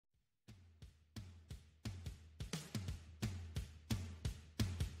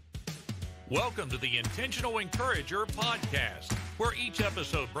Welcome to the Intentional Encourager podcast, where each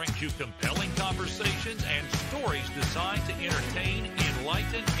episode brings you compelling conversations and stories designed to entertain,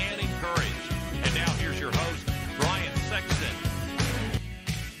 enlighten, and encourage. And now here's your host, Brian Sexton.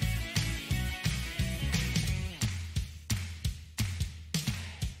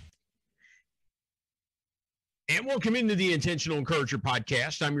 And welcome into the Intentional Encourager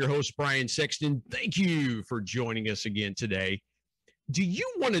podcast. I'm your host, Brian Sexton. Thank you for joining us again today. Do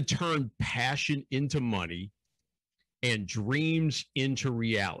you want to turn passion into money and dreams into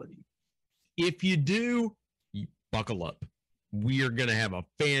reality? If you do, buckle up. We are going to have a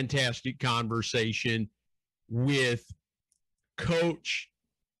fantastic conversation with coach,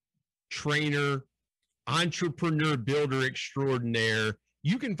 trainer, entrepreneur, builder extraordinaire.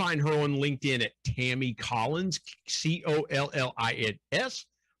 You can find her on LinkedIn at Tammy Collins, Collins,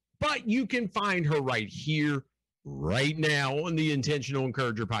 but you can find her right here, right now on the Intentional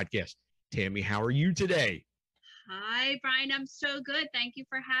Encourager podcast. Tammy, how are you today? Hi, Brian. I'm so good. Thank you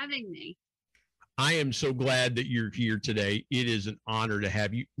for having me. I am so glad that you're here today. It is an honor to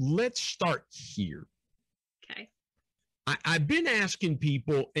have you. Let's start here. Okay. I've been asking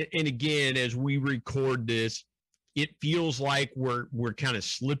people, and again, as we record this, it feels like we're kind of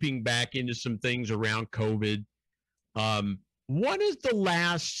slipping back into some things around COVID. What has the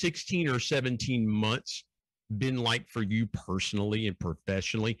last 16 or 17 months been like for you personally and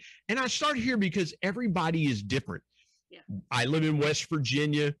professionally? And I start here because everybody is different. Yeah. I live in West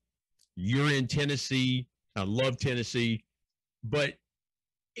Virginia. You're in Tennessee. I love Tennessee, but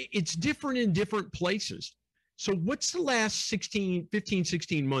it's different in different places. So what's the last 15,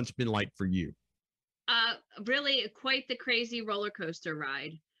 16 months been like for you? Really quite the crazy roller coaster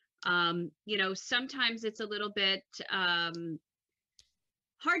ride. Sometimes it's a little bit hard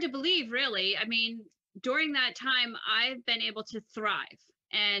to believe, really. I mean, during that time, I've been able to thrive.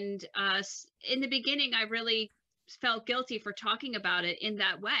 And in the beginning, I really felt guilty for talking about it in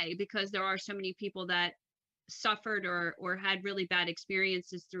that way, because there are so many people that suffered or had really bad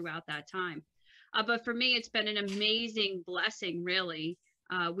experiences throughout that time. But for me, it's been an amazing blessing, really.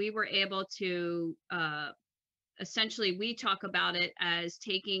 We were able to essentially, we talk about it as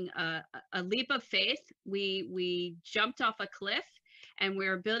taking a leap of faith. We jumped off a cliff and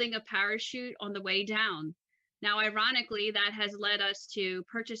we're building a parachute on the way down. Now, ironically, that has led us to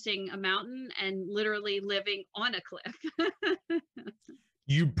purchasing a mountain and literally living on a cliff.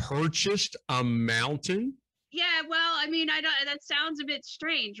 You purchased a mountain? Yeah, well, I mean, that sounds a bit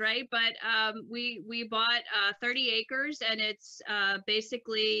strange, right? But we bought 30 acres, and it's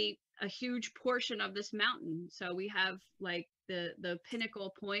basically a huge portion of this mountain. So we have like the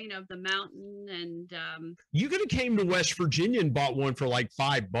pinnacle point of the mountain, and you could have came to West Virginia and bought one for like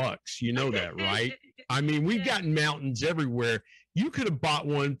 $5. You know that, right? I mean, we've gotten mountains everywhere. You could have bought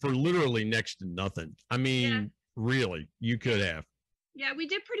one for literally next to nothing. I mean, really, you could have. Yeah, we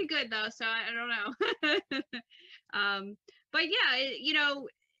did pretty good though, so I don't know. But yeah,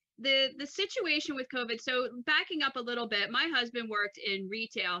 the situation with COVID. So backing up a little bit, my husband worked in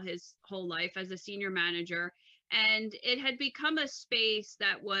retail his whole life as a senior manager, and it had become a space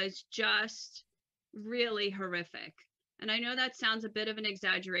that was just really horrific. And I know that sounds a bit of an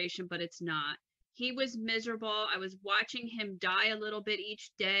exaggeration, but it's not. He was miserable. I was watching him die a little bit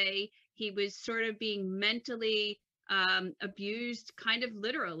each day. He was sort of being mentally abused, kind of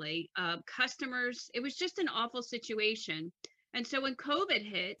literally. Customers, it was just an awful situation. And so when COVID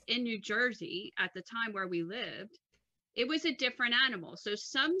hit in New Jersey at the time where we lived, it was a different animal. So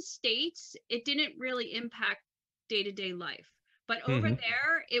some states, it didn't really impact day-to-day life. But over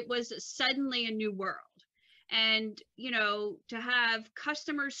there, it was suddenly a new world. And, to have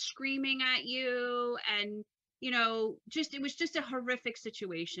customers screaming at you and, it was just a horrific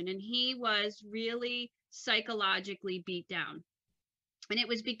situation. And he was really psychologically beat down, and it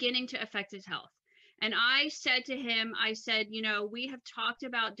was beginning to affect his health. And I said to him, we have talked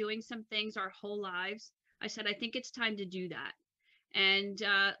about doing some things our whole lives. I said, I think it's time to do that. And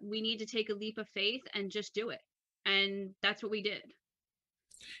we need to take a leap of faith and just do it. And that's what we did.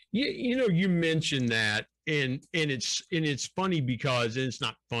 You mentioned that, and it's funny because it's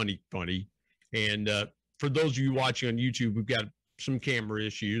not funny. And for those of you watching on YouTube, we've got some camera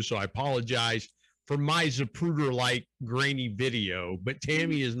issues, so I apologize for my Zapruder-like grainy video, but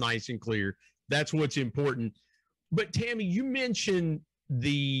Tammy is nice and clear. That's what's important. But Tammy, you mentioned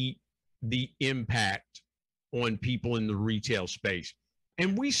the impact on people in the retail space.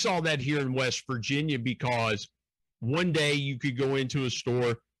 And we saw that here in West Virginia, because one day you could go into a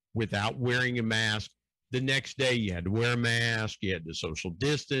store without wearing a mask. The next day you had to wear a mask, you had to social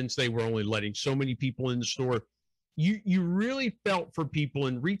distance. They were only letting so many people in the store. You really felt for people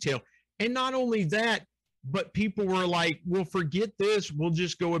in retail. And not only that, but people were like, well, forget this. We'll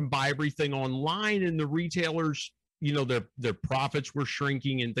just go and buy everything online. And the retailers, their profits were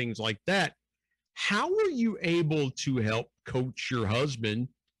shrinking and things like that. How were you able to help coach your husband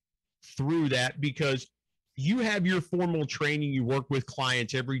through that? Because you have your formal training, you work with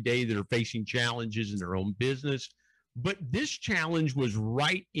clients every day that are facing challenges in their own business, but this challenge was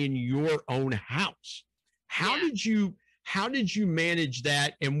right in your own house. How did you manage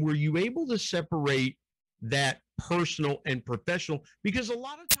that? And were you able to separate that personal and professional? Because a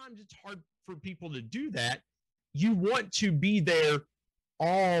lot of times it's hard for people to do that. You want to be there,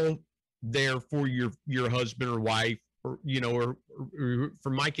 all there for your husband or wife, or for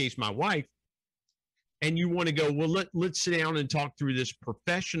my case, my wife. And you want to go, well, let's sit down and talk through this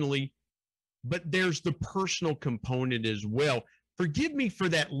professionally, but there's the personal component as well. Forgive me for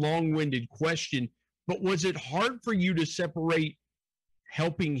that long-winded question, but was it hard for you to separate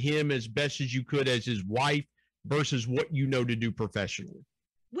helping him as best as you could as his wife versus what you know to do professionally?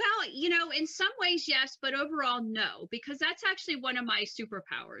 Well, in some ways, yes, but overall, no, because that's actually one of my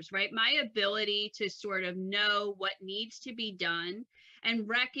superpowers, right? My ability to sort of know what needs to be done and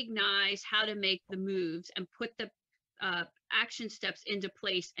recognize how to make the moves and put the action steps into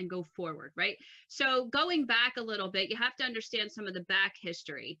place and go forward, right? So going back a little bit, you have to understand some of the back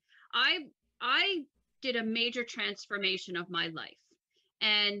history. I did a major transformation of my life.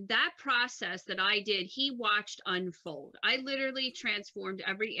 And that process that I did, he watched unfold. I literally transformed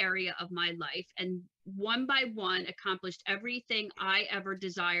every area of my life and one by one accomplished everything I ever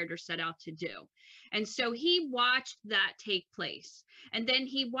desired or set out to do. And so he watched that take place. And then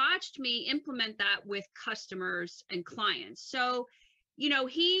he watched me implement that with customers and clients. So,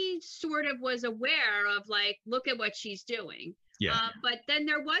 he sort of was aware of like, look at what she's doing. Yeah. But then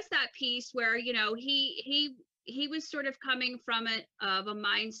there was that piece where, he was sort of coming from a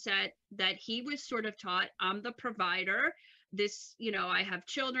mindset that he was sort of taught, I'm the provider, this, I have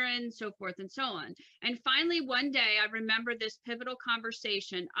children, so forth and so on. And finally, one day, I remember this pivotal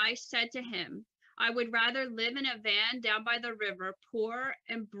conversation. I said to him, I would rather live in a van down by the river, poor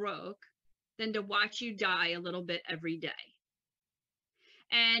and broke, than to watch you die a little bit every day.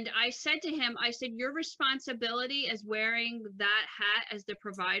 And I said to him, your responsibility as wearing that hat as the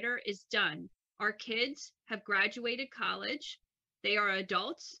provider is done. Our kids have graduated college. They are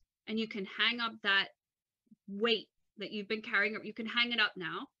adults, and you can hang up that weight that you've been carrying up. You can hang it up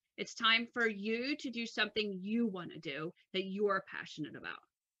now. It's time for you to do something you want to do that you're passionate about.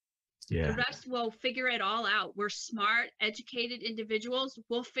 Yeah. The rest will figure it all out. We're smart, educated individuals.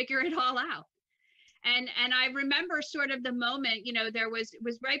 We'll figure it all out. And I remember sort of the moment, it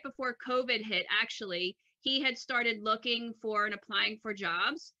was right before COVID hit, actually. He had started looking for and applying for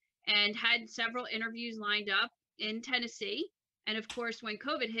jobs and had several interviews lined up in Tennessee. And of course, when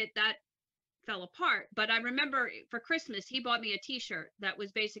COVID hit, that fell apart. But I remember for Christmas, he bought me a t-shirt that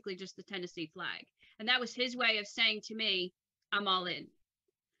was basically just the Tennessee flag. And that was his way of saying to me, I'm all in.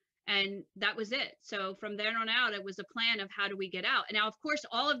 And that was it. So from there on out, it was a plan of how do we get out. And now, of course,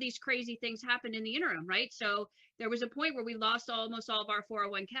 all of these crazy things happened in the interim, right? So there was a point where we lost almost all of our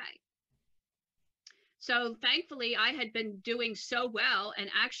 401k. So thankfully, I had been doing so well, and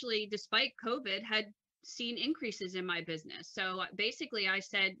actually, despite COVID, had seen increases in my business. So basically, I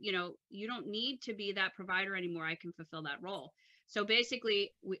said, you don't need to be that provider anymore. I can fulfill that role. So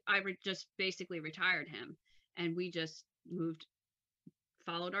basically, I just basically retired him, and we just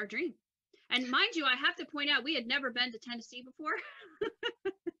followed our dream. And mind you, I have to point out, we had never been to Tennessee before.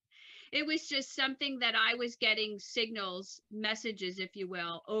 It was just something that I was getting signals, messages, if you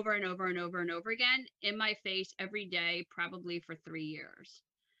will, over and over and over and over again in my face every day, probably for 3 years.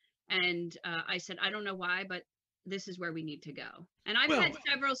 And I said, I don't know why, but this is where we need to go. And I've had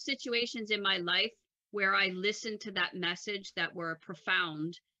several situations in my life where I listened to that message that were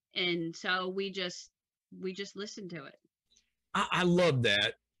profound. And so we just listened to it. I love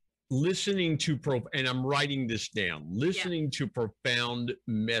that. Listening to and I'm writing this down, listening to profound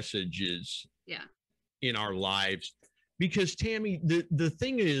messages in our lives. Because Tammy, the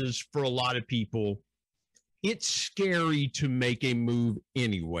thing is, for a lot of people, it's scary to make a move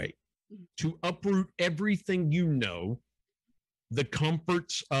anyway, to uproot everything the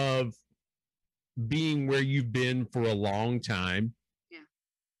comforts of being where you've been for a long time,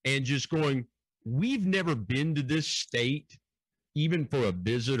 and just going, we've never been to this state, even for a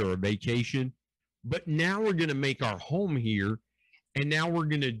visit or a vacation, but now we're going to make our home here, and now we're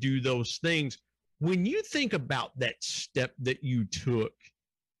going to do those things. When you think about that step that you took,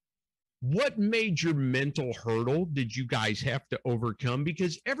 what major mental hurdle did you guys have to overcome?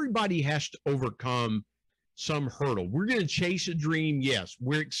 Because everybody has to overcome some hurdle. We're going to chase a dream. Yes.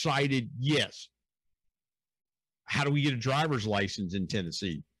 We're excited. Yes. How do we get a driver's license in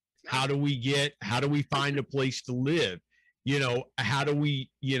Tennessee? How do we find a place to live? How do we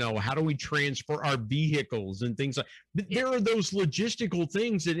transfer our vehicles and things like, but there are those logistical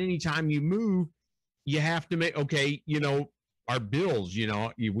things that anytime you move, you have to make, our bills,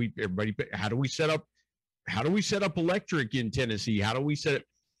 how do we set up electric in Tennessee? How do we set it?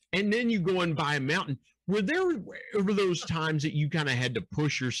 And then you go and buy a mountain. Were those times that you kind of had to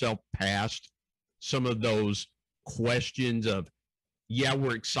push yourself past some of those questions of, yeah,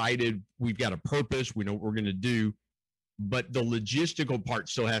 we're excited, we've got a purpose, we know what we're going to do, but the logistical part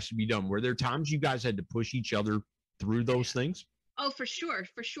still has to be done? Were there times you guys had to push each other through those things? Oh, for sure.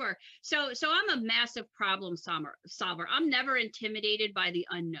 So I'm a massive problem solver. I'm never intimidated by the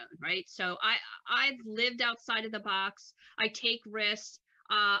unknown, right? So I've lived outside of the box. I take risks.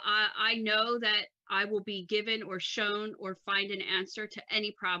 I know that I will be given or shown or find an answer to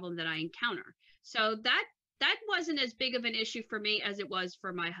any problem that I encounter. So that wasn't as big of an issue for me as it was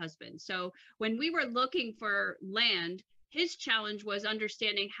for my husband. So when we were looking for land, his challenge was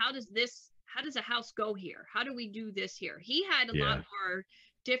understanding how does a house go here? How do we do this here? He had a lot more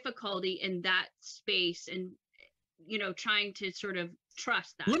difficulty in that space and, trying to sort of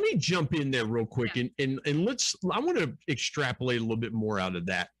trust that. Let me jump in there real quick and I want to extrapolate a little bit more out of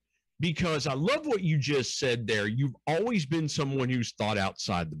that, because I love what you just said there. You've always been someone who's thought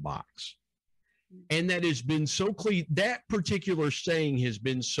outside the box. And that has been so that particular saying has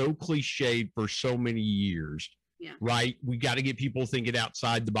been so cliched for so many years, right? We got to get people thinking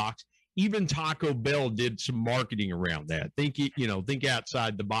outside the box. Even Taco Bell did some marketing around that. Think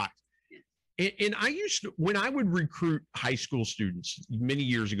outside the box. Yeah. And I used to, when I would recruit high school students many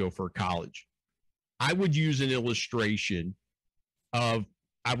years ago for college, I would use an illustration of,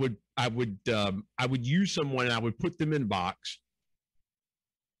 I would use someone and I would put them in a box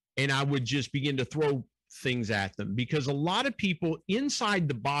and I would just begin to throw things at them, because a lot of people inside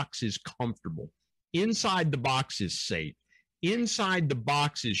the box is comfortable. Inside the box is safe. Inside the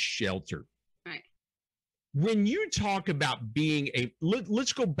box is shelter. Right. When you talk about being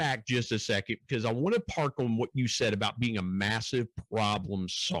let's go back just a second, because I want to park on what you said about being a massive problem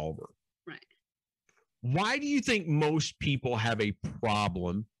solver. Right. Why do you think most people have a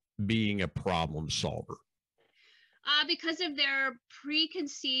problem being a problem solver? Because of their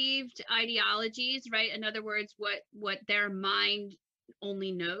preconceived ideologies, right? In other words, what their mind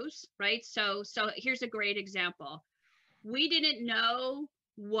only knows, right? So here's a great example. We didn't know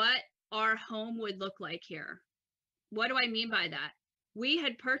what our home would look like here. What do I mean by that? We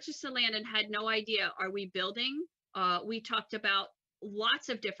had purchased the land and had no idea, are we building? We talked about lots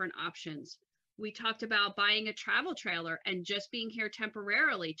of different options. We talked about buying a travel trailer and just being here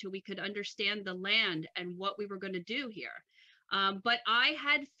temporarily till we could understand the land and what we were going to do here. But I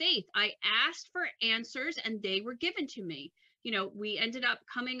had faith. I asked for answers and they were given to me. We ended up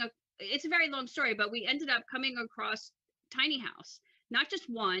it's a very long story, but we ended up coming across tiny house, not just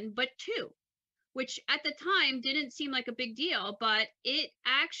one, but two, which at the time didn't seem like a big deal, but it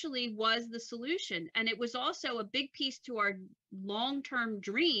actually was the solution. And it was also a big piece to our long-term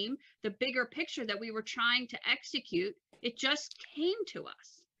dream, the bigger picture that we were trying to execute. It just came to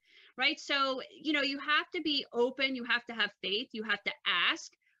us, right? So, you have to be open, you have to have faith, you have to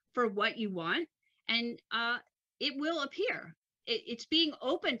ask for what you want, and it will appear. It's being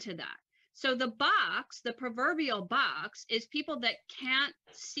open to that. So the proverbial box, is people that can't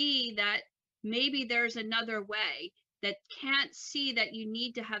see that maybe there's another way, that can't see that you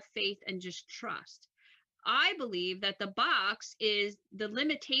need to have faith and just trust. I believe that the box is the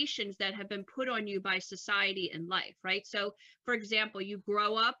limitations that have been put on you by society and life, right? So, for example, you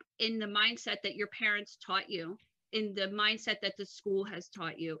grow up in the mindset that your parents taught you, in the mindset that the school has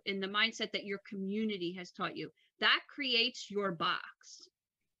taught you, in the mindset that your community has taught you. That creates your box.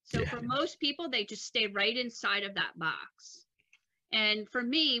 So for most people, they just stay right inside of that box. And for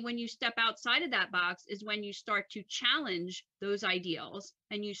me, when you step outside of that box is when you start to challenge those ideals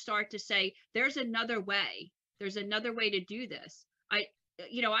and you start to say, there's another way. There's another way to do this. I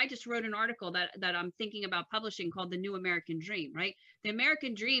just wrote an article that I'm thinking about publishing called The New American Dream, right? The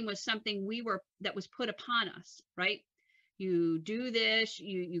American Dream was something that was put upon us, right? You do this,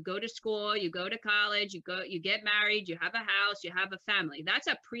 you go to school, you go to college, you get married, you have a house, you have a family. That's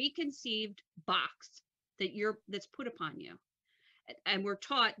a preconceived box that's put upon you. And we're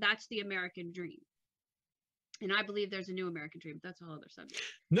taught that's the American dream. And I believe there's a new American dream. That's a whole other subject.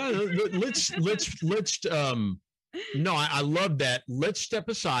 No, let's no, I love that. Let's step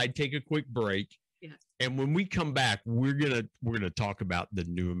aside, take a quick break, Yeah. And when we come back, we're gonna talk about the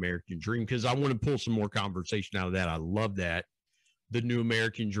New American Dream, because I want to pull some more conversation out of that. I love that, the New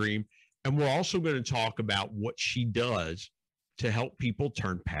American Dream. And we're also going to talk about what she does to help people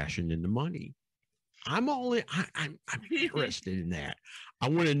turn passion into money. I'm all in. I'm interested in that. I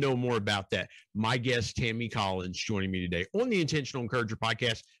want to know more about that. My guest, Tammy Collins, joining me today on the Intentional Encourager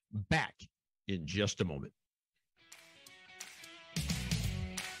podcast. Back in just a moment.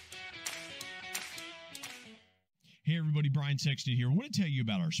 Hey everybody, Brian Sexton here. I want to tell you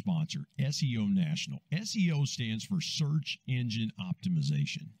about our sponsor, SEO National. SEO stands for Search Engine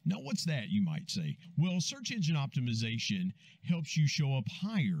Optimization. Now, what's that, you might say? Well, search engine optimization helps you show up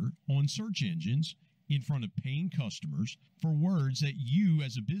higher on search engines in front of paying customers for words that you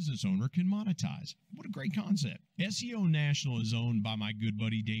as a business owner can monetize. What a great concept. SEO National is owned by my good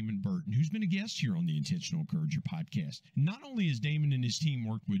buddy Damon Burton, who's been a guest here on the Intentional Encourager podcast. Not only has Damon and his team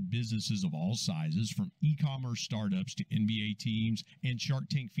worked with businesses of all sizes, from e-commerce startups to NBA teams and Shark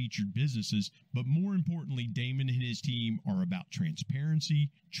Tank featured businesses, but more importantly, Damon and his team are about transparency,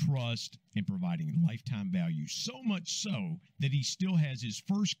 trust, and providing lifetime value. So much so that he still has his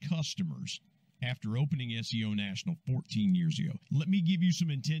first customers after opening SEO National 14 years ago. Let me give you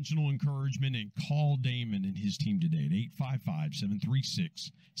some intentional encouragement and call Damon and his team today at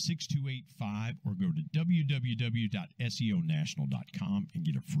 855-736-6285 or go to www.seonational.com and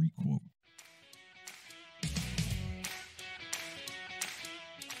get a free quote.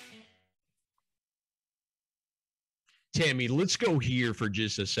 Tammy, let's go here for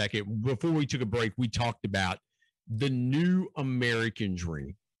just a second. Before we took a break, we talked about the New American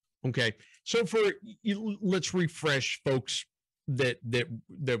Dream. Okay, so let's refresh folks that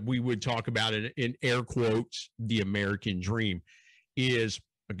we would talk about it in air quotes. The American Dream is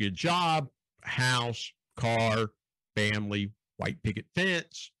a good job, house, car, family, white picket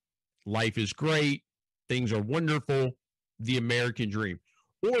fence. Life is great. Things are wonderful. The American Dream.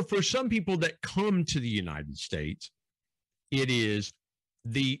 Or for some people that come to the United States, it is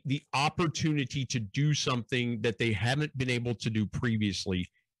the opportunity to do something that they haven't been able to do previously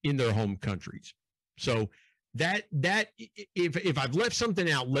in their home countries. So that if I've left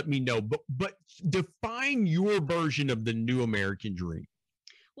something out, let me know. But define your version of the New American Dream.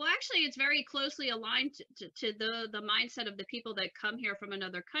 Well, actually, it's very closely aligned to the mindset of the people that come here from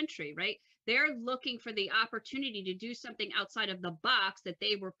another country, right? They're looking for the opportunity to do something outside of the box that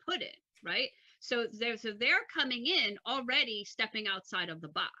they were put in, right? So they're coming in already stepping outside of the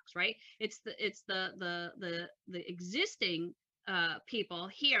box, right? It's the existing people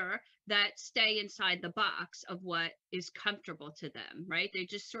here that stay inside the box of what is comfortable to them, right? They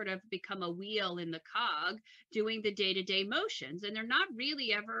just sort of become a wheel in the cog doing the day-to-day motions, and they're not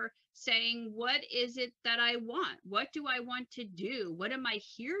really ever saying, what is it that I want? What do I want to do? What am I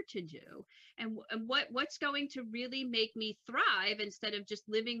here to do? And what's going to really make me thrive instead of just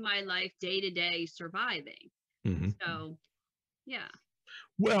living my life day-to-day surviving? Mm-hmm. So, yeah.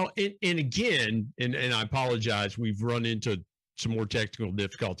 Well, and again, and I apologize, we've run into some more technical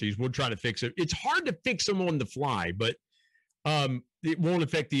difficulties. We'll try to fix it. It's hard to fix them on the fly, but it won't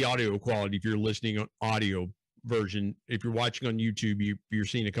affect the audio quality if you're listening on audio version. If you're watching on YouTube, you're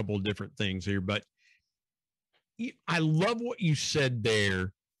seeing a couple of different things here. But I love what you said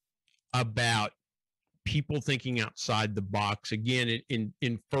there about people thinking outside the box. Again,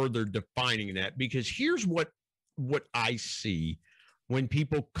 in further defining that, because here's what I see when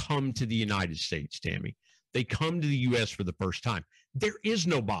people come to the United States, Tammy. They come to the U.S. for the first time. There is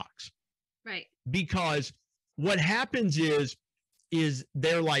no box. Right. Because what happens is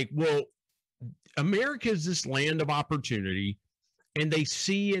they're like, well, America is this land of opportunity, and they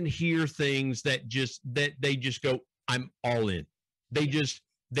see and hear things that they just go, I'm all in. They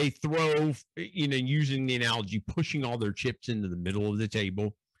throw, using the analogy, pushing all their chips into the middle of the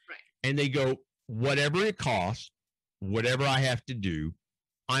table. Right. And they go, whatever it costs, whatever I have to do,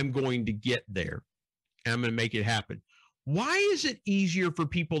 I'm going to get there. And I'm going to make it happen. Why is it easier for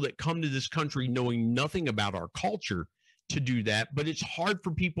people that come to this country knowing nothing about our culture to do that, but it's hard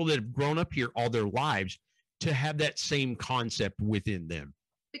for people that have grown up here all their lives to have that same concept within them?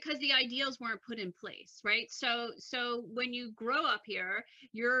 Because the ideals weren't put in place, right? So when you grow up here,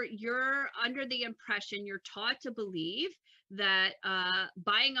 you're under the impression, you're taught to believe that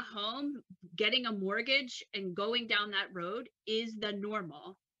buying a home, getting a mortgage, and going down that road is the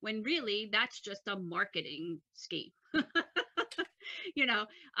normal, when really that's just a marketing scheme.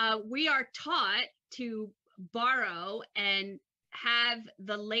 We are taught to borrow and have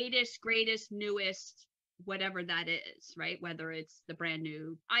the latest, greatest, newest whatever that is, right? Whether it's the brand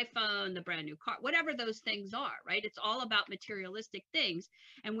new iPhone, the brand new car, whatever those things are, right? It's all about materialistic things.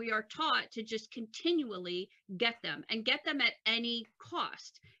 And we are taught to just continually get them and get them at any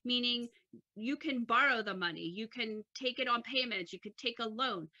cost, meaning you can borrow the money, you can take it on payments, you could take a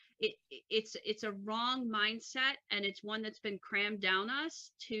loan. It's a wrong mindset, and it's one that's been crammed down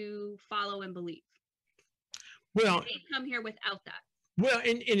us to follow and believe. Well, they come here without that. Well,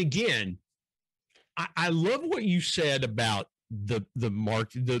 and again, I love what you said about the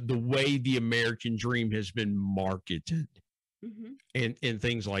way the American dream has been marketed, and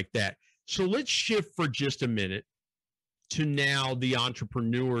things like that. So let's shift for just a minute to now the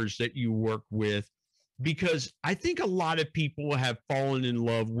entrepreneurs that you work with, because I think a lot of people have fallen in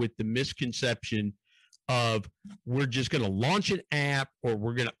love with the misconception of we're just going to launch an app, or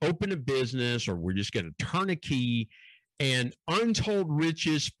we're going to open a business, or we're just going to turn a key and untold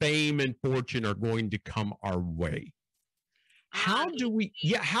riches, fame, and fortune are going to come our way. How do we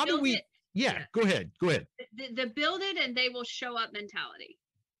go ahead. The build it and they will show up mentality.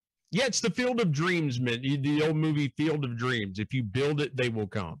 Yeah, it's the Field of Dreams, man. The old movie Field of Dreams. If you build it, they will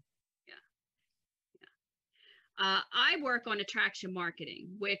come. I work on attraction marketing,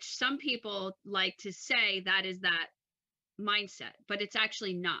 which some people like to say that is that mindset, but it's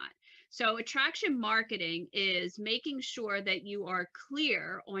actually not. So attraction marketing is making sure that you are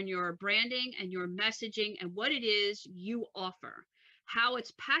clear on your branding and your messaging and what it is you offer, how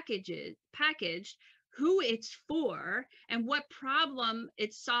it's packaged, who it's for, and what problem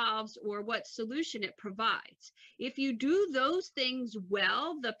it solves or what solution it provides. If you do those things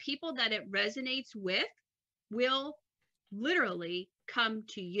well, the people that it resonates with will literally come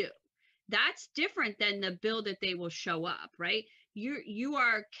to you. That's different than the build it, they will show up, right? You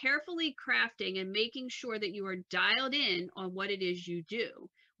are carefully crafting and making sure that you are dialed in on what it is you do.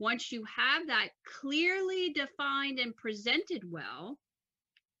 Once you have that clearly defined and presented well,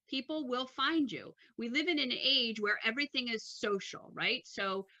 people will find you. We live in an age where everything is social, right?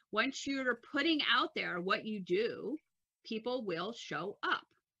 So once you're putting out there what you do, people will show up.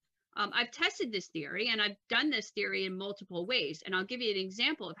 I've tested this theory, and I've done this theory in multiple ways, and I'll give you an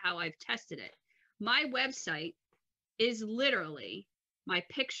example of how I've tested it. My website is literally my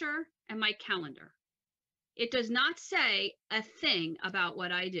picture and my calendar. It does not say a thing about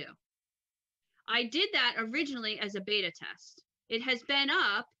what I do. I did that originally as a beta test. It has been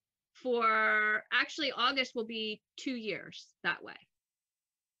up for, actually August will be 2 years that way.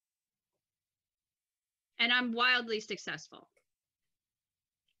 And I'm wildly successful.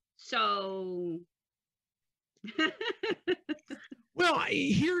 So well,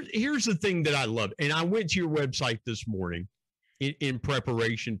 here's the thing that I love. And I went to your website this morning in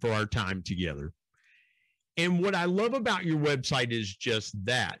preparation for our time together. And what I love about your website is just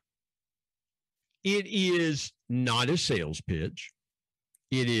that. It is not a sales pitch.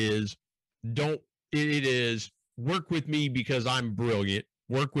 It is work with me because I'm brilliant.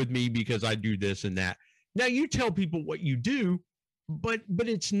 Work with me because I do this and that. Now you tell people what you do, but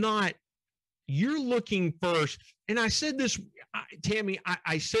it's not, you're looking first. And I said this, Tammy,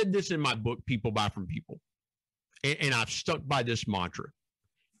 I said this in my book, People Buy From People. And I've stuck by this mantra.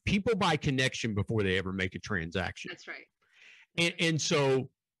 People buy connection before they ever make a transaction. That's right. And so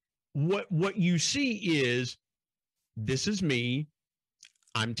what you see is, this is me,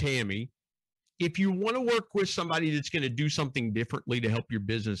 I'm Tammy. If you want to work with somebody that's going to do something differently to help your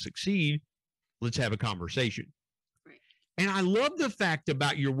business succeed, let's have a conversation. Right. And I love the fact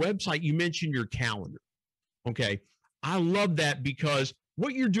about your website, you mentioned your calendar. Okay. I love that, because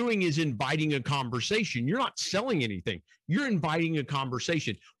what you're doing is inviting a conversation. You're not selling anything. You're inviting a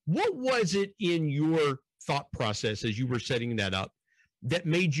conversation. What was it in your thought process as you were setting that up that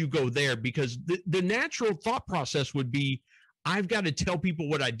made you go there? Because the natural thought process would be, I've got to tell people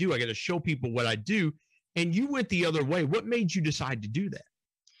what I do. I got to show people what I do. And you went the other way. What made you decide to do that?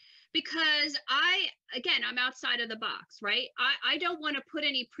 Because I'm outside of the box, right? I don't want to put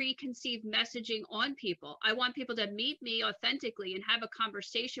any preconceived messaging on people. I want people to meet me authentically and have a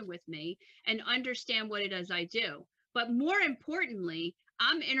conversation with me and understand what it is I do. But more importantly,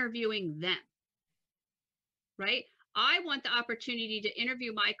 I'm interviewing them, right? I want the opportunity to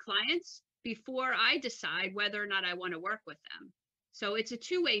interview my clients before I decide whether or not I want to work with them. So it's a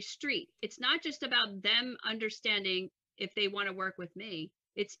two-way street. It's not just about them understanding if they want to work with me.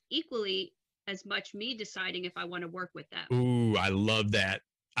 It's equally as much me deciding if I want to work with them. Ooh, I love that.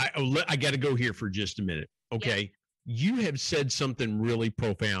 I got to go here for just a minute. Okay. Yeah. You have said something really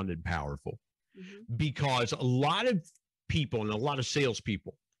profound and powerful, because a lot of people and a lot of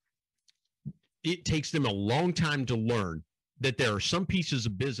salespeople, it takes them a long time to learn that there are some pieces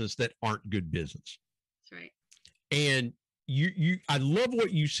of business that aren't good business. That's right. And I love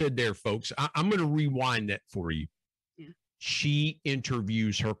what you said there, folks. I'm going to rewind that for you. Yeah. She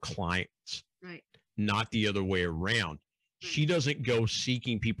interviews her clients, right, not the other way around. She doesn't go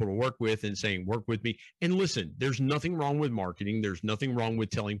seeking people to work with and saying, work with me. And listen, there's nothing wrong with marketing. There's nothing wrong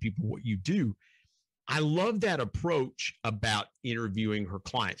with telling people what you do. I love that approach about interviewing her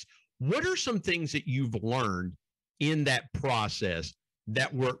clients. What are some things that you've learned in that process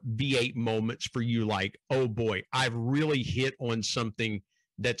that were V8 moments for you? Like, oh boy, I've really hit on something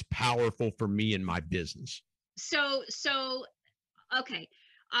that's powerful for me in my business. So, okay.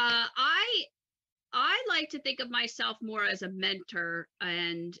 I like to think of myself more as a mentor,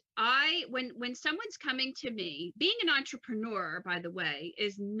 and when someone's coming to me, being an entrepreneur, by the way,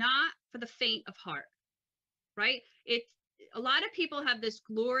 is not for the faint of heart, right? A lot of people have this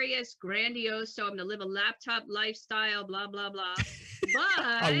glorious, grandiose, so I'm going to live a laptop lifestyle, blah, blah, blah.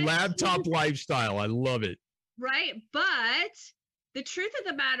 But a laptop lifestyle. I love it. Right. But the truth of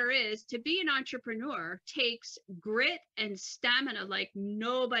the matter is, to be an entrepreneur takes grit and stamina like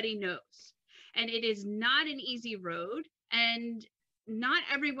nobody knows. And it is not an easy road, and not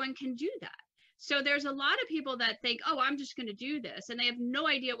everyone can do that. So there's a lot of people that think, oh, I'm just going to do this, and they have no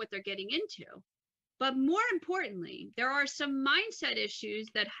idea what they're getting into. But more importantly, there are some mindset issues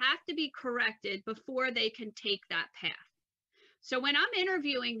that have to be corrected before they can take that path. So when I'm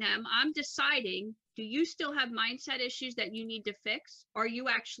interviewing them, I'm deciding, do you still have mindset issues that you need to fix? Are you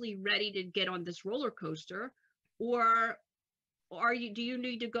actually ready to get on this roller coaster? Or do you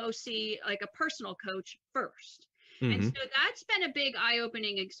need to go see like a personal coach first? Mm-hmm. And so that's been a big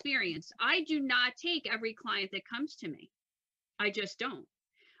eye-opening experience. I do not take every client that comes to me. I just don't.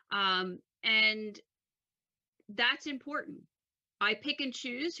 And that's important. I pick and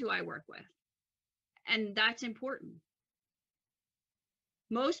choose who I work with. And that's important.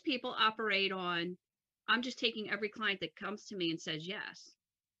 Most people operate on, I'm just taking every client that comes to me and says yes.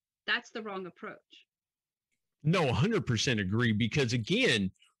 That's the wrong approach. No, 100% agree. Because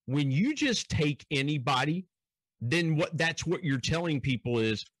again, when you just take anybody, then that's what you're telling people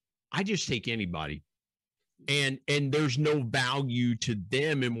is, I just take anybody. And there's no value to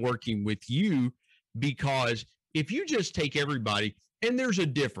them in working with you, because if you just take everybody, and there's a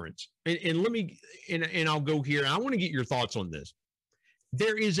difference, and let me, and I'll go here, and I want to get your thoughts on this.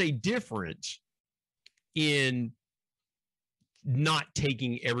 There is a difference in not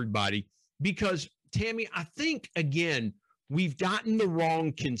taking everybody, because Tammy, I think, again, we've gotten the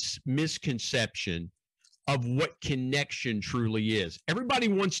wrong misconception of what connection truly is. Everybody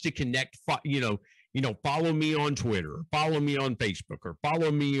wants to connect, follow me on Twitter, or follow me on Facebook, or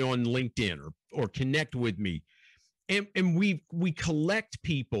follow me on LinkedIn, or connect with me. And we collect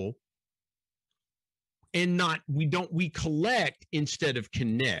people, and we collect instead of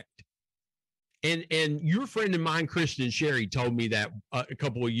connect. And your friend of mine, Kristen Sherry, told me that a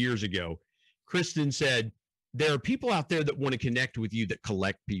couple of years ago. Kristen said, there are people out there that want to connect with you that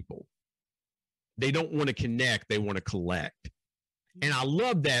collect people. They don't want to connect, they want to collect. And I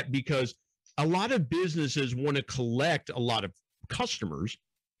love that, because a lot of businesses want to collect a lot of customers,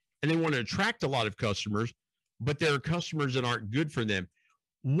 and they want to attract a lot of customers, but there are customers that aren't good for them.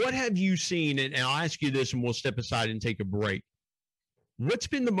 What have you seen? And I'll ask you this, and we'll step aside and take a break. What's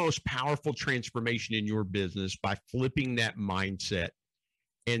been the most powerful transformation in your business by flipping that mindset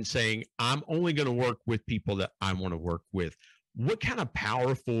and saying, I'm only going to work with people that I want to work with? What kind of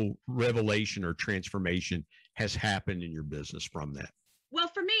powerful revelation or transformation has happened in your business from that? Well,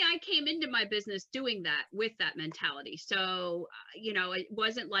 for me, I came into my business doing that with that mentality. So, it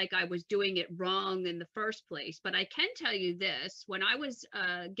wasn't like I was doing it wrong in the first place. But I can tell you this, when I was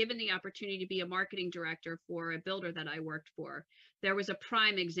given the opportunity to be a marketing director for a builder that I worked for, there was a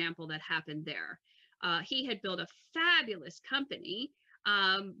prime example that happened there. He had built a fabulous company,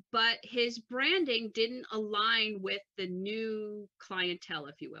 but his branding didn't align with the new clientele,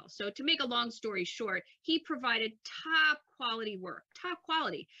 if you will. So to make a long story short, he provided top quality work, top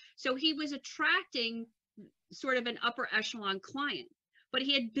quality. So he was attracting sort of an upper echelon client, but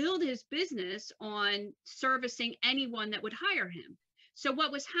he had built his business on servicing anyone that would hire him. So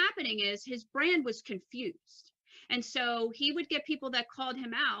what was happening is his brand was confused. And so he would get people that called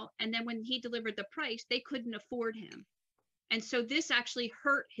him out, and then when he delivered the price, they couldn't afford him. And so this actually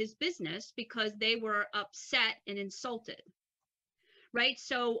hurt his business because they were upset and insulted, right?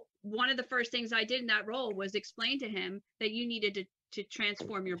 So one of the first things I did in that role was explain to him that you needed to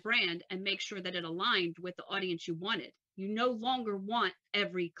transform your brand and make sure that it aligned with the audience you wanted. You no longer want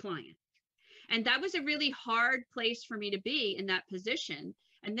every client. And that was a really hard place for me to be in that position.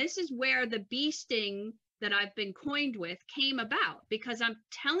 And this is where the bee sting that I've been coined with came about, because I'm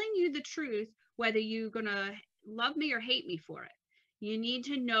telling you the truth whether you're going to love me or hate me for it. You need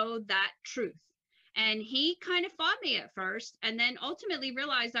to know that truth. And he kind of fought me at first, and then ultimately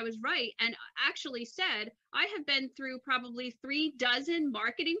realized I was right, and actually said, I have been through probably 36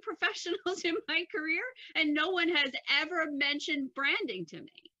 marketing professionals in my career, and no one has ever mentioned branding to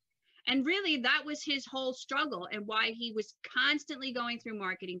me. And really, that was his whole struggle, and why he was constantly going through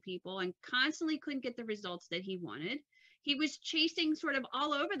marketing people and constantly couldn't get the results that he wanted. He was chasing sort of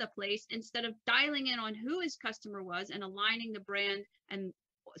all over the place instead of dialing in on who his customer was and aligning the brand and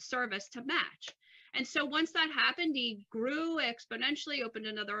service to match. And so once that happened, he grew exponentially, opened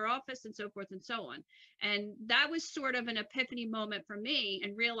another office, and so forth and so on. And that was sort of an epiphany moment for me,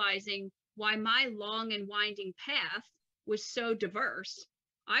 and realizing why my long and winding path was so diverse.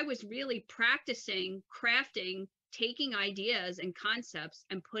 I was really practicing, crafting, taking ideas and concepts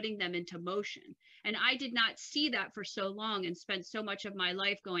and putting them into motion. And I did not see that for so long, and spent so much of my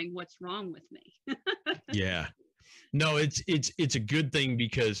life going, what's wrong with me? Yeah. No, it's a good thing,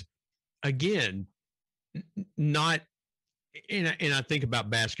 because again, not, and I think about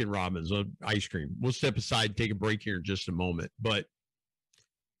Baskin Robbins ice cream. We'll step aside and take a break here in just a moment, but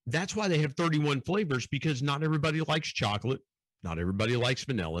that's why they have 31 flavors, because not everybody likes chocolate, not everybody likes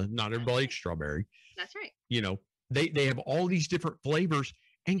vanilla, not everybody likes strawberry. That's right. You know, they have all these different flavors,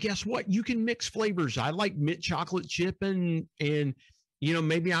 and guess what? You can mix flavors. I like mint chocolate chip, and you know,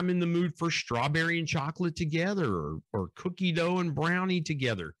 maybe I'm in the mood for strawberry and chocolate together, or cookie dough and brownie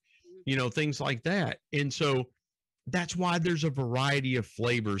together, you know, things like that. And so that's why there's a variety of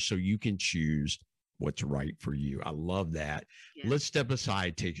flavors, so you can choose what's right for you. I love that. Yeah. Let's step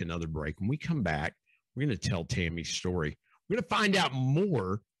aside, take another break. When we come back, we're going to tell Tammy's story. We're going to find out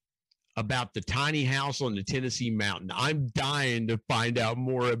more about the tiny house on the Tennessee mountain. I'm dying to find out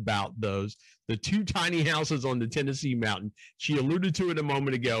more about those. The 2 tiny houses on the Tennessee mountain. She alluded to it a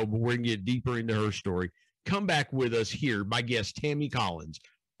moment ago, but we're going to get deeper into her story. Come back with us here, my guest, Tammy Collins,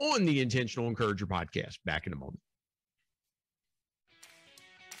 on the Intentional Encourager podcast. Back in a moment.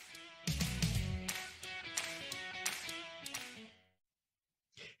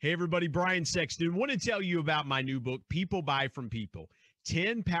 Hey, everybody, Brian Sexton. Want to tell you about my new book, People Buy From People.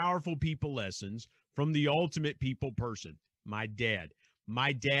 10 powerful people lessons from the ultimate people person, my dad.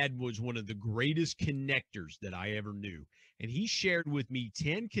 My dad was one of the greatest connectors that I ever knew. And he shared with me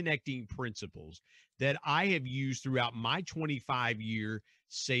 10 connecting principles that I have used throughout my 25-year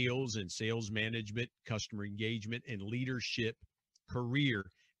sales and sales management, customer engagement, and leadership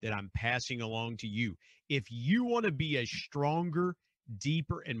career that I'm passing along to you. If you want to be a stronger,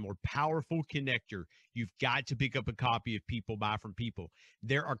 deeper, and more powerful connector, you've got to pick up a copy of People Buy From People.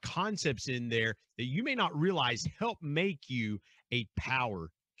 There are concepts in there that you may not realize help make you a power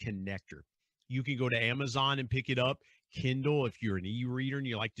connector. You can go to Amazon and pick it up, Kindle if you're an e-reader and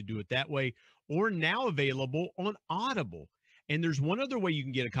you like to do it that way, or now available on Audible. And there's one other way you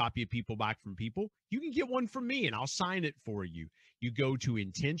can get a copy of People Buy From People. You can get one from me, and I'll sign it for you. You go to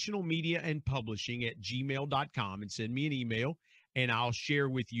intentionalmediaandpublishing@gmail.com and send me an email, and I'll share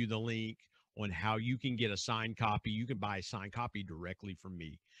with you the link on how you can get a signed copy. You can buy a signed copy directly from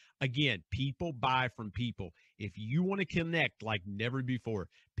me. Again, People Buy From People. If you want to connect like never before,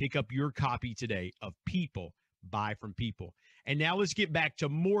 pick up your copy today of People Buy From People. And now let's get back to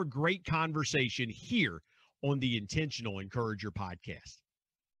more great conversation here on the Intentional Encourager podcast.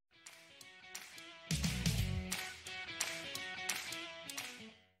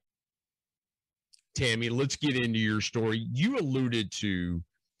 Tammy, let's get into your story. You alluded to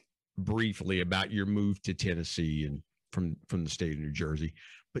briefly about your move to Tennessee and from the state of New Jersey,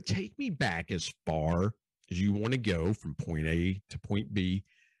 but take me back as far as you want to go from point A to point B,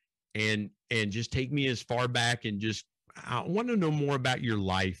 and just take me as far back, and just, I want to know more about your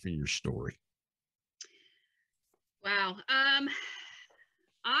life and your story. Wow.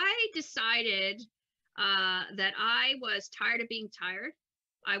 I decided that I was tired of being tired.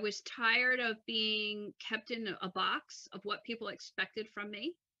 I was tired of being kept in a box of what people expected from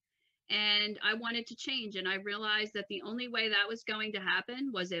me. And I wanted to change. And I realized that the only way that was going to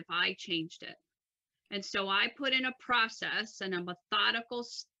happen was if I changed it. And so I put in a process, and a methodical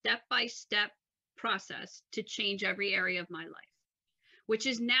step-by-step process to change every area of my life, which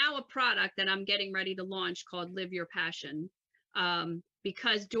is now a product that I'm getting ready to launch called Live Your Passion.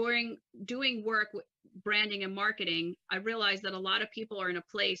 Because during doing work with branding and marketing, I realized that a lot of people are in a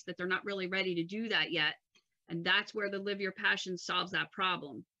place that they're not really ready to do that yet. And that's where the Live Your Passion solves that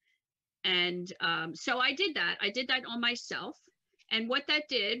problem. And so I did that. I did that on myself. And what that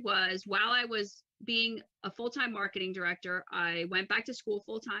did was, while I was being a full-time marketing director, I went back to school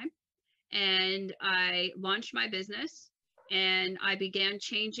full-time, and I launched my business. and I began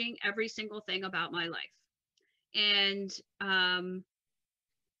changing every single thing about my life. And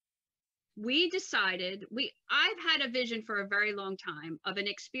we decided, I've had a vision for a very long time of an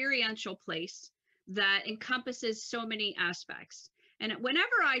experiential place that encompasses so many aspects. And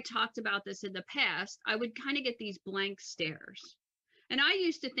whenever I talked about this in the past, I would kind of get these blank stares. And I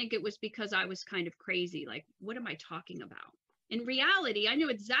used to think it was because I was kind of crazy. Like, what am I talking about? In reality, I knew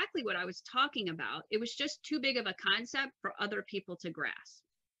exactly what I was talking about. It was just too big of a concept for other people to grasp.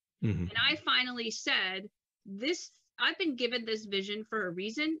 Mm-hmm. And I finally said, I've been given this vision for a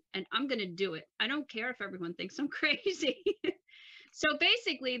reason, and I'm going to do it. I don't care if everyone thinks I'm crazy. So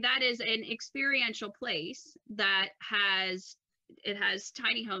basically, that is an experiential place that has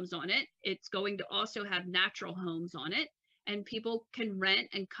tiny homes on it. It's going to also have natural homes on it, and people can rent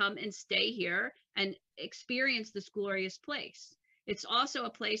and come and stay here and experience this glorious place. It's also a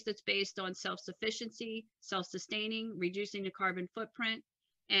place that's based on self-sufficiency, self-sustaining, reducing the carbon footprint,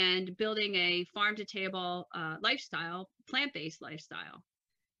 and building a farm-to-table lifestyle, plant-based lifestyle.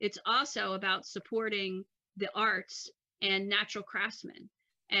 It's also about supporting the arts and natural craftsmen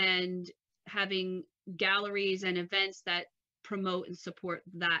and having galleries and events that promote and support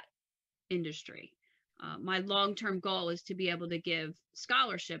that industry. My long-term goal is to be able to give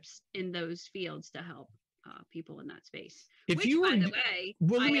scholarships in those fields to help people in that space. If Which, you by were, the way,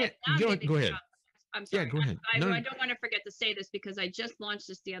 well, let me go ahead. I'm sorry. Yeah, go ahead. I don't want to forget to say this because I just launched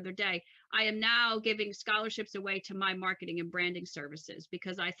this the other day. I am now giving scholarships away to my marketing and branding services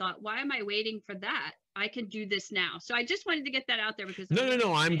because I thought, why am I waiting for that? I can do this now. So I just wanted to get that out there because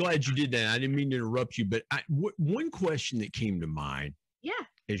No. I'm glad you did that. I didn't mean to interrupt you, but one question that came to mind. Yeah.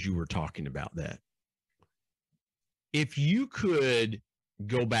 As you were talking about that, if you could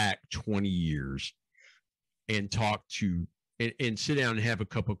go back 20 years and talk to and sit down and have a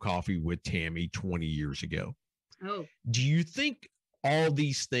cup of coffee with Tammy 20 years ago. Oh. Do you think all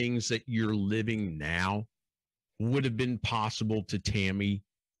these things that you're living now would have been possible to Tammy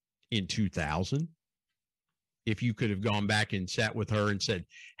in 2000? If you could have gone back and sat with her and said,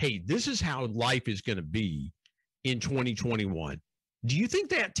 hey, this is how life is going to be in 2021. Do you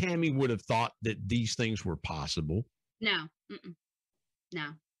think that Tammy would have thought that these things were possible? No. Mm-mm. No.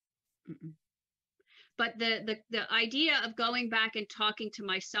 Mm-mm. But the idea of going back and talking to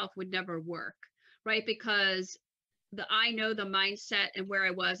myself would never work, right? Because I know the mindset and where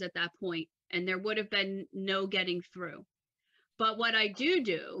I was at that point, and there would have been no getting through. But what I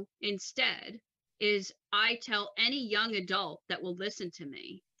do instead is I tell any young adult that will listen to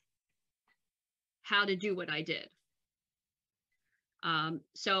me how to do what I did.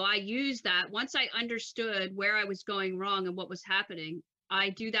 So I use that. Once I understood where I was going wrong and what was happening,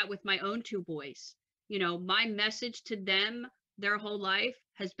 I do that with my own two boys. You know, my message to them their whole life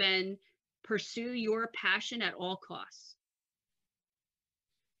has been pursue your passion at all costs.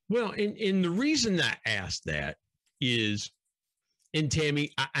 Well, and the reason I asked that is, and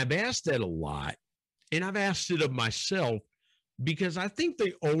Tammy, I've asked that a lot, and I've asked it of myself, because I think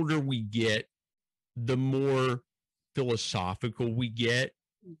the older we get, the more philosophical we get,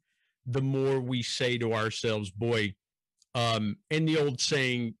 the more we say to ourselves, boy, and the old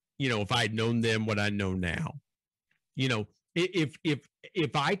saying, you know, if I'd known then what I know now, you know,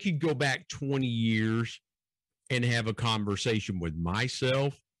 if I could go back 20 years and have a conversation with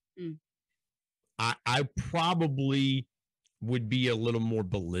myself, I probably would be a little more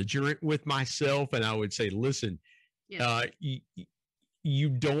belligerent with myself. And I would say, listen, you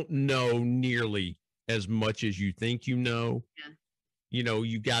don't know nearly as much as you think you know. Yeah. You know,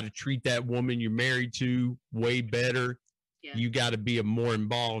 you got to treat that woman you're married to way better. Yeah. You got to be a more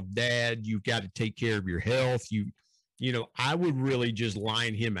involved dad. You've got to take care of your health. You know, I would really just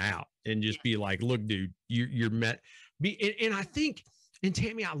line him out and just be like, look, dude, you're met. And I think, and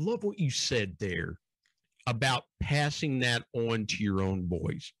Tammy, I love what you said there about passing that on to your own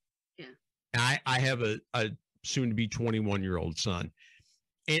boys. Yeah. I have a soon to be 21-year-old son.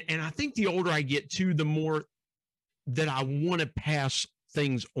 And I think the older I get too, the more that I want to pass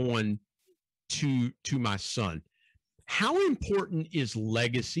things on to my son. How important is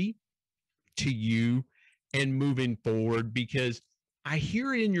legacy to you and moving forward? Because I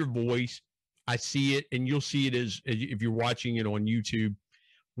hear it in your voice. I see it, and you'll see it as if you're watching it on YouTube.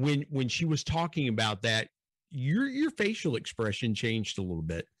 When she was talking about that, your facial expression changed a little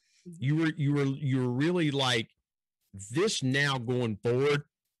bit. Mm-hmm. You were really like, this now going forward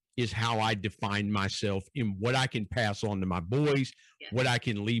is how I define myself in what I can pass on to my boys, what I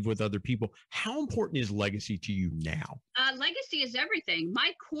can leave with other people. How important is legacy to you now? Legacy is everything.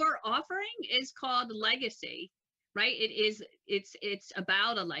 My core offering is called Legacy, right? It's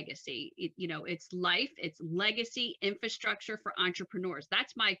about a legacy. It's life, it's legacy infrastructure for entrepreneurs.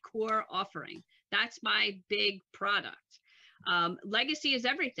 That's my core offering. That's my big product. Legacy is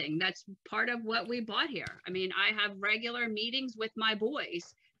everything. That's part of what we bought here. I mean, I have regular meetings with my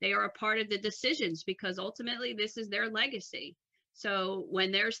boys. They are a part of the decisions because ultimately this is their legacy. So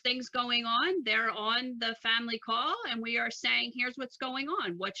when there's things going on, they're on the family call and we are saying, here's what's going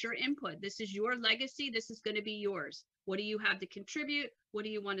on. What's your input? This is your legacy. This is going to be yours. What do you have to contribute? What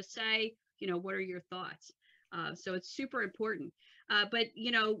do you want to say? What are your thoughts? So it's super important. But,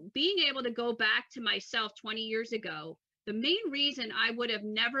 being able to go back to myself 20 years ago, the main reason I would have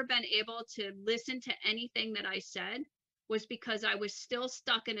never been able to listen to anything that I said was because I was still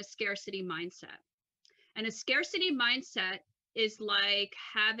stuck in a scarcity mindset. And a scarcity mindset is like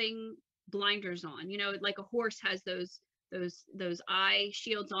having blinders on, like a horse has those eye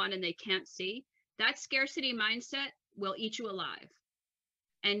shields on and they can't see. That scarcity mindset will eat you alive.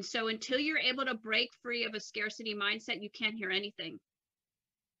 And so until you're able to break free of a scarcity mindset, you can't hear anything.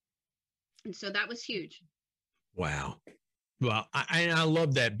 And so that was huge. Wow. Well, I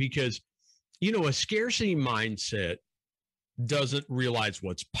love that because, a scarcity mindset doesn't realize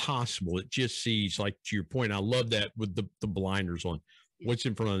what's possible. It just sees, like to your point, I love that with the blinders on, what's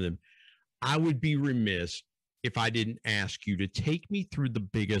in front of them. I would be remiss if I didn't ask you to take me through the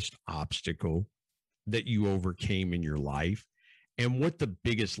biggest obstacle that you overcame in your life and what the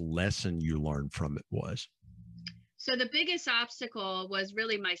biggest lesson you learned from it was. So the biggest obstacle was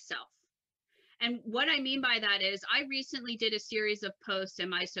really myself. And what I mean by that is I recently did a series of posts in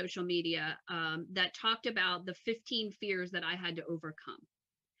my social media that talked about the 15 fears that I had to overcome.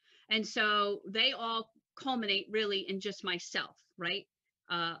 And so they all culminate really in just myself, right?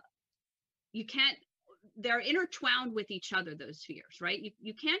 They're intertwined with each other, those fears, right?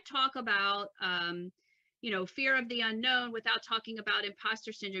 You can't talk about, fear of the unknown without talking about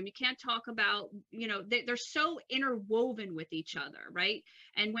imposter syndrome. You can't talk about, they're so interwoven with each other, right?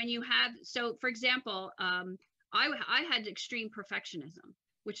 And when you have, so for example, I had extreme perfectionism,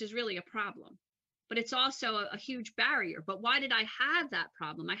 which is really a problem, but it's also a huge barrier. But why did I have that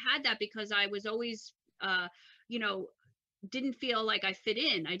problem? I had that because I was always, didn't feel like I fit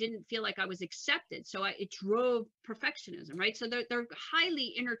in. I didn't feel like I was accepted. So it drove perfectionism, right? So they're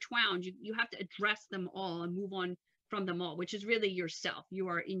highly intertwined. You have to address them all and move on from them all, which is really yourself. You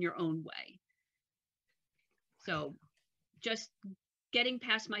are in your own way. So just getting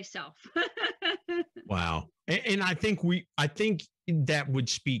past myself. Wow. And I think that would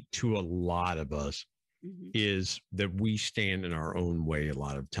speak to a lot of us, is that we stand in our own way a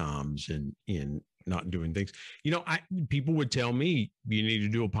lot of times in not doing things. People would tell me you need to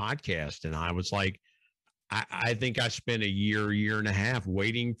do a podcast. And I was like, I think I spent a year and a half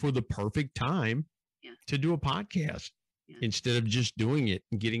waiting for the perfect time to do a podcast instead of just doing it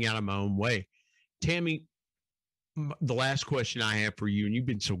and getting out of my own way. Tammy, the last question I have for you, and you've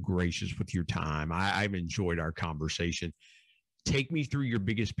been so gracious with your time. I've enjoyed our conversation. Take me through your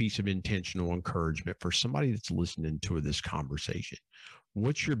biggest piece of intentional encouragement for somebody that's listening to this conversation.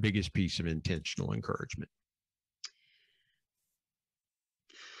 What's your biggest piece of intentional encouragement?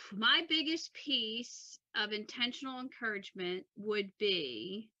 My biggest piece of intentional encouragement would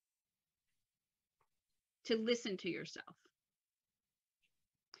be to listen to yourself.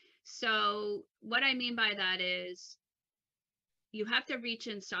 So what I mean by that is you have to reach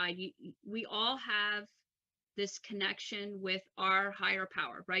inside. We all have this connection with our higher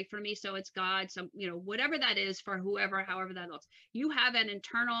power, right? For me, so it's God, whatever that is for whoever, however that looks. You have an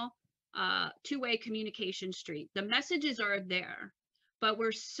internal two-way communication street. The messages are there, but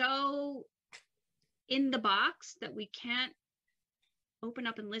we're so in the box that we can't open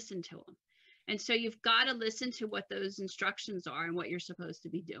up and listen to them. And so you've got to listen to what those instructions are and what you're supposed to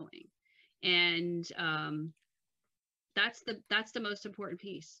be doing. And that's the most important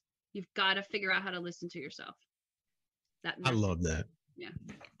piece. You've got to figure out how to listen to yourself. I love that. Yeah.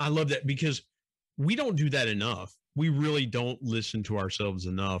 I love that because we don't do that enough. We really don't listen to ourselves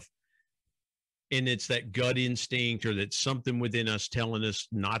enough. And it's that gut instinct or that something within us telling us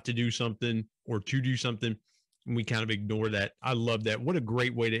not to do something or to do something. And we kind of ignore that. I love that. What a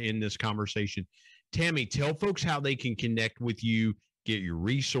great way to end this conversation. Tammy, tell folks how they can connect with you, get your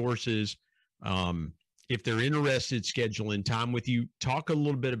resources. If they're interested, scheduling time with you, talk a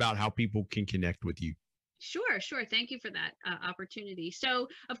little bit about how people can connect with you. Sure. Thank you for that opportunity. So,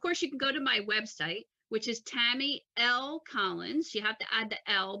 of course, you can go to my website, which is Tammy L. Collins. You have to add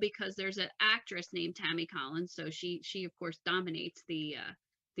the L because there's an actress named Tammy Collins. So she of course, dominates the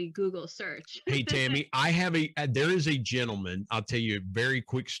Google search. Hey, Tammy, there is a gentleman. I'll tell you a very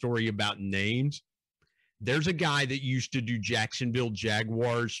quick story about names. There's a guy that used to do Jacksonville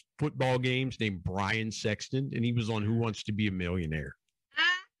Jaguars football games named Brian Sexton, and he was on Who Wants to Be a Millionaire.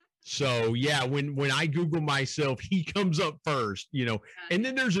 So yeah, when I Google myself, he comes up first, you know. And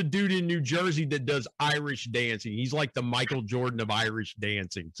then there's a dude in New Jersey that does Irish dancing. He's like the Michael Jordan of Irish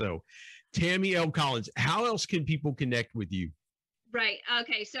dancing. So Tammy L. Collins, how else can people connect with you? Right.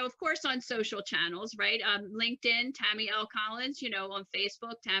 Okay. So of course on social channels, right? LinkedIn, Tammy L. Collins, you know, on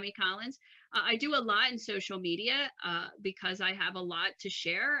Facebook, Tammy Collins. I do a lot in social media because I have a lot to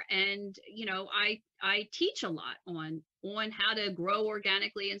share, and you know, I teach a lot on how to grow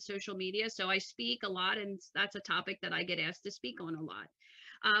organically in social media. So I speak a lot, and that's a topic that I get asked to speak on a lot.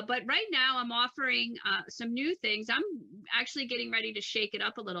 But right now I'm offering some new things. I'm actually getting ready to shake it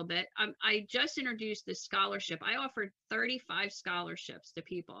up a little bit. I just introduced this scholarship. I offered 35 scholarships to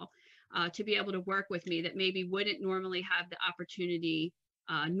people to be able to work with me that maybe wouldn't normally have the opportunity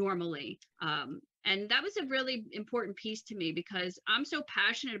normally. And that was a really important piece to me because I'm so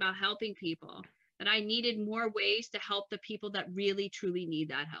passionate about helping people that I needed more ways to help the people that really, truly need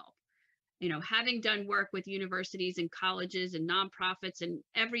that help. You know, having done work with universities and colleges and nonprofits and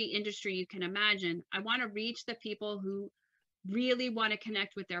every industry you can imagine, I want to reach the people who really want to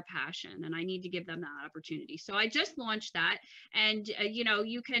connect with their passion, and I need to give them that opportunity. So I just launched that, and you know,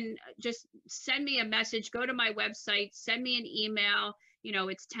 you can just send me a message, go to my website, send me an email. You know,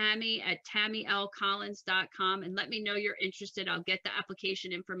 it's Tammy@TammyLCollins.com, and let me know you're interested. I'll get the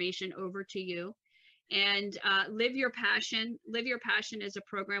application information over to you. And Live Your Passion. Live Your Passion is a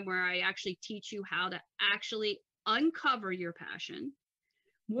program where I actually teach you how to actually uncover your passion.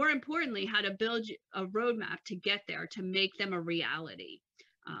 More importantly, how to build a roadmap to get there, to make them a reality.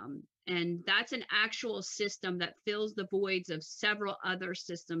 And that's an actual system that fills the voids of several other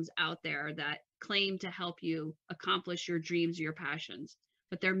systems out there that claim to help you accomplish your dreams, your passions,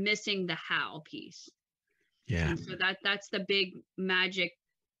 but they're missing the how piece. Yeah. And so that's the big magic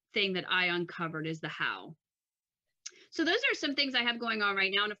thing that I uncovered, is the how. So those are some things I have going on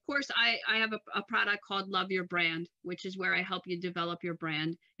right now. And of course, I have a product called Love Your Brand, which is where I help you develop your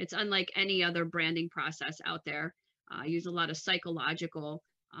brand. It's unlike any other branding process out there. I use a lot of psychological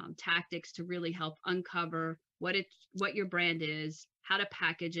tactics to really help uncover what your brand is, how to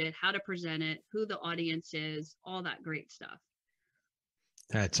package it, how to present it, who the audience is, all that great stuff.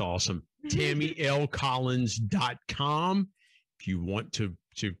 That's awesome. TammyLCollins.com. If you want to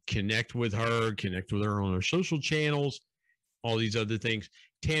connect with her on her social channels, all these other things.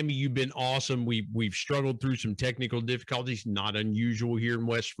 Tammy, you've been awesome. We've struggled through some technical difficulties, not unusual here in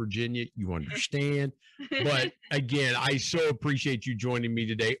West Virginia. You understand. But again, I so appreciate you joining me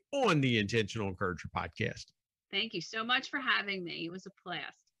today on the Intentional Encourager podcast. Thank you so much for having me. It was a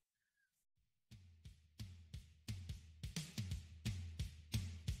blast.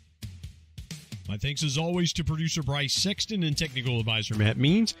 My thanks as always to producer Bryce Sexton and technical advisor Matt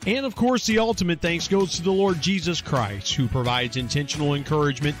Means. And of course, the ultimate thanks goes to the Lord Jesus Christ, who provides intentional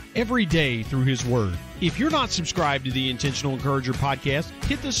encouragement every day through his word. If you're not subscribed to the Intentional Encourager podcast,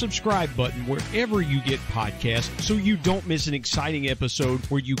 hit the subscribe button wherever you get podcasts so you don't miss an exciting episode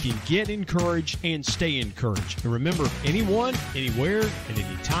where you can get encouraged and stay encouraged. And remember, anyone, anywhere, at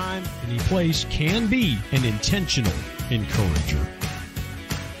any time, any place can be an intentional encourager.